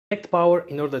connect power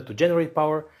in order to generate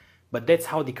power, but that's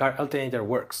how the car alternator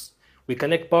works. We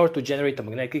connect power to generate a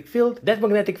magnetic field. That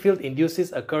magnetic field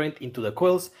induces a current into the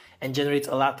coils and generates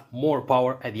a lot more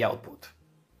power at the output.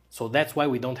 So that's why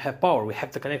we don't have power. We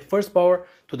have to connect first power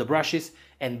to the brushes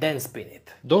and then spin it.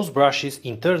 Those brushes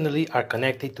internally are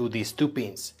connected to these two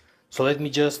pins. So let me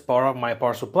just power up my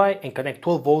power supply and connect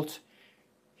 12 volts.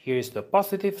 Here is the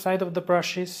positive side of the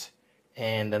brushes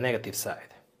and the negative side.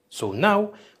 So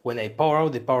now when I power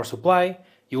out the power supply,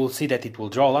 you will see that it will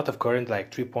draw a lot of current, like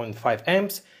 3.5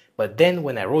 amps, but then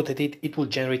when I rotate it, it will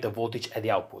generate a voltage at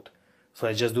the output. So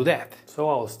let's just do that. So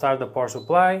I'll start the power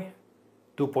supply,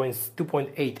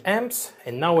 2.8 amps,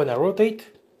 and now when I rotate,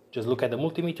 just look at the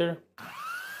multimeter.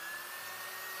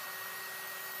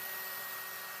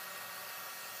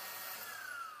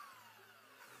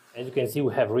 As you can see,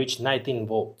 we have reached 19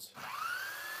 volts.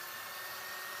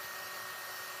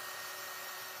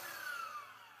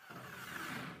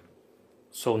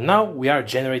 So now we are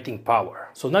generating power.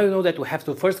 So now you know that we have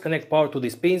to first connect power to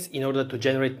these pins in order to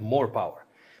generate more power.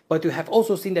 But you have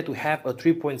also seen that we have a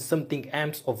 3 point something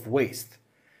amps of waste.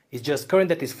 It's just current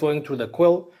that is flowing through the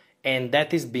coil and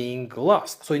that is being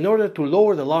lost. So in order to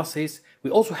lower the losses,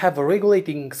 we also have a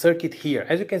regulating circuit here.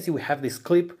 As you can see, we have this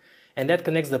clip and that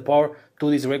connects the power to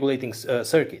this regulating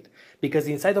circuit. Because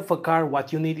inside of a car,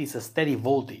 what you need is a steady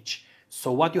voltage.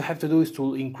 So what you have to do is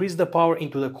to increase the power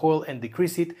into the coil and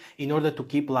decrease it in order to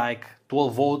keep like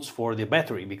 12 volts for the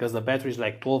battery, because the battery is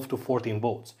like 12 to 14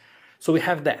 volts. So we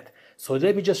have that. So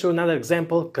let me just show another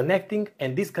example, connecting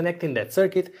and disconnecting that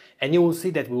circuit, and you will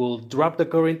see that we will drop the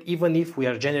current even if we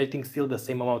are generating still the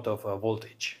same amount of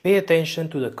voltage. Pay attention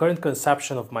to the current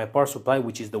consumption of my power supply,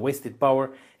 which is the wasted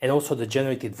power, and also the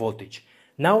generated voltage.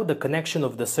 Now the connection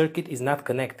of the circuit is not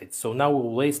connected, so now we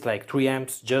will waste like 3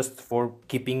 amps just for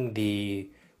keeping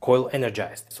the coil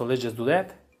energized. So let's just do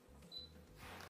that.